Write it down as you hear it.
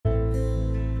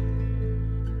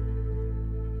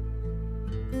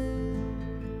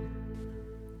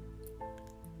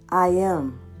I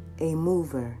am a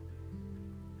mover.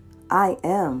 I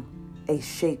am a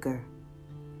shaker.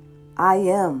 I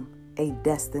am a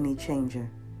destiny changer.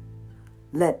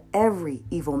 Let every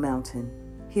evil mountain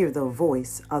hear the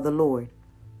voice of the Lord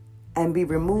and be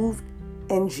removed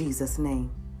in Jesus'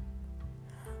 name.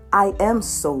 I am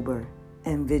sober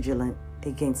and vigilant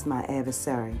against my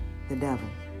adversary, the devil.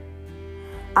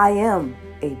 I am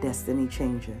a destiny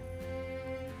changer.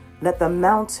 Let the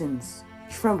mountains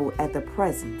tremble at the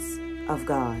presence of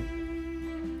God.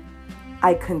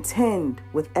 I contend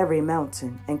with every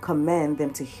mountain and command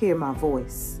them to hear my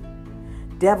voice.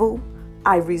 Devil,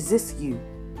 I resist you.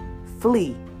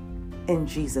 Flee in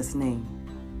Jesus' name.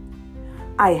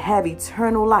 I have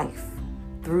eternal life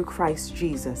through Christ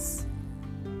Jesus.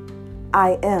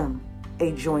 I am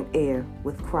a joint heir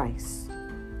with Christ.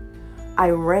 I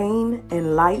reign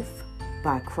in life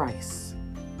by Christ.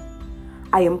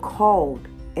 I am called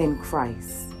in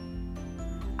Christ.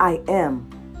 I am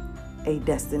a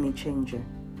destiny changer.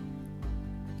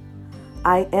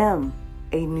 I am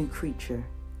a new creature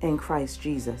in Christ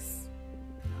Jesus.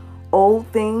 Old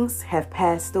things have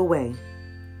passed away.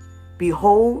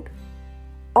 Behold,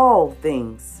 all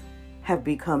things have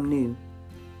become new.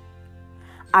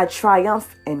 I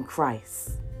triumph in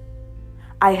Christ.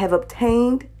 I have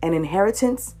obtained an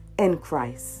inheritance in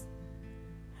Christ.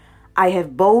 I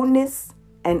have boldness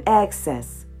and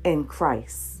access in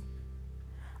Christ.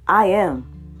 I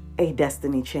am a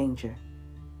destiny changer.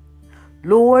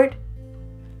 Lord,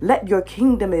 let your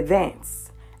kingdom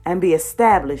advance and be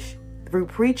established through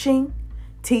preaching,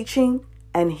 teaching,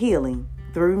 and healing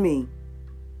through me.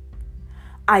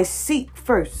 I seek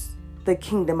first the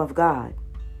kingdom of God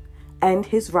and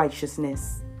his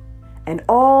righteousness, and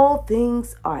all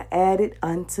things are added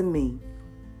unto me.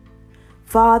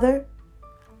 Father,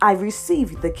 I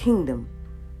receive the kingdom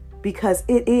because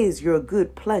it is your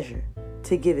good pleasure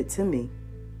to give it to me.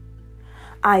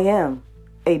 I am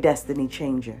a destiny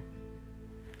changer.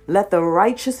 Let the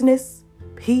righteousness,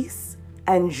 peace,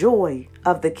 and joy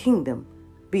of the kingdom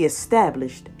be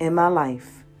established in my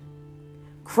life.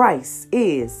 Christ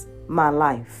is my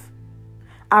life.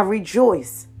 I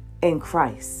rejoice in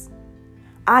Christ.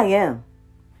 I am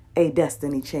a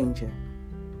destiny changer.